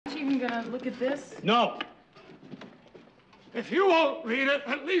gonna look at this? No. If you won't read it,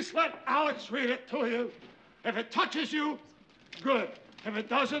 at least let Alex read it to you. If it touches you, good. If it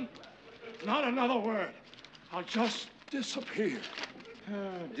doesn't, not another word. I'll just disappear.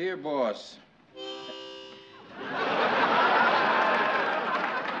 Oh, dear boss.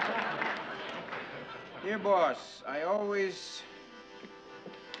 Dear boss, I always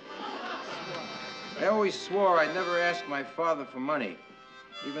swore I'd never ask my father for money,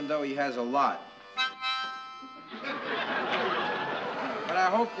 even though he has a lot. But I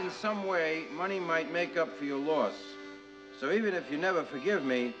hoped in some way money might make up for your loss. So even if you never forgive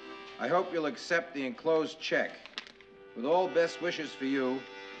me, I hope you'll accept the enclosed check. With all best wishes for you,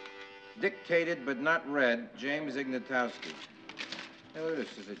 dictated but not read, James Ignatowski. Hey, look at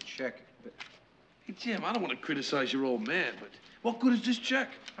this. There's a check. Hey, Jim, I don't want to criticize your old man, but what good is this check?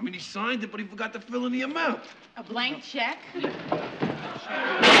 I mean, he signed it, but he forgot to fill in the amount. A blank check? Let me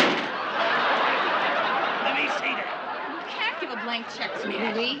see that. You can't give a blank check to me,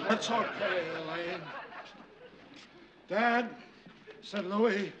 Louie. That's okay, Elaine. Dad said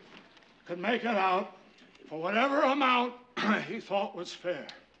Louie could make it out for whatever amount he thought was fair.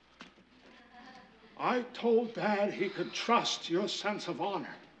 I told Dad he could trust your sense of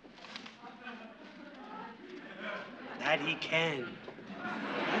honor. That he can.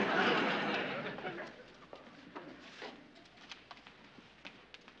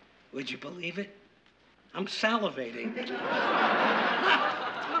 Would you believe it? I'm salivating.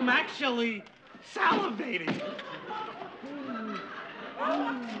 I'm actually salivating.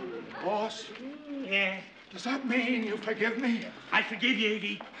 Boss? Yeah? Does that mean you forgive me? I forgive you,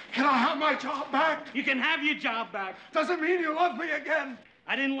 Iggy. Can I have my job back? You can have your job back. Does it mean you love me again?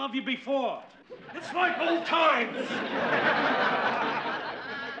 I didn't love you before. It's like old times.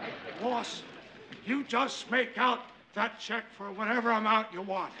 Boss, you just make out that check for whatever amount you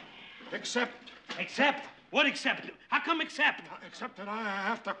want. Except... Except? What except? How come except? Except that I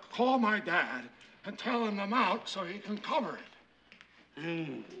have to call my dad and tell him the amount so he can cover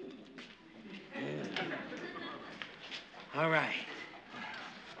it. All right.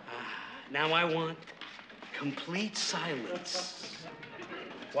 Now I want complete silence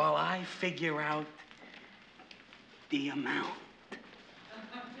while I figure out the amount.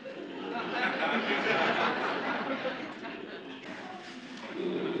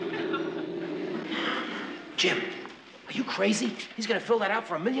 Jim, are you crazy? He's gonna fill that out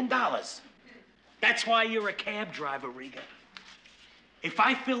for $1 million. That's why you're a cab driver, Riga. If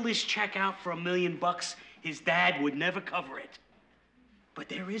I fill this check out for $1 million, his dad would never cover it. But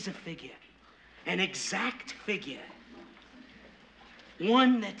there is a figure, an exact figure.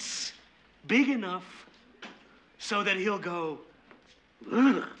 One that's big enough so that he'll go,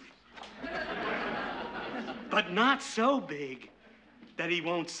 ugh. But not so big that he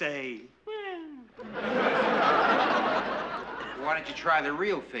won't say, Why don't you try the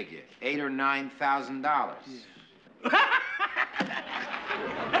real figure, $8,000 or $9,000?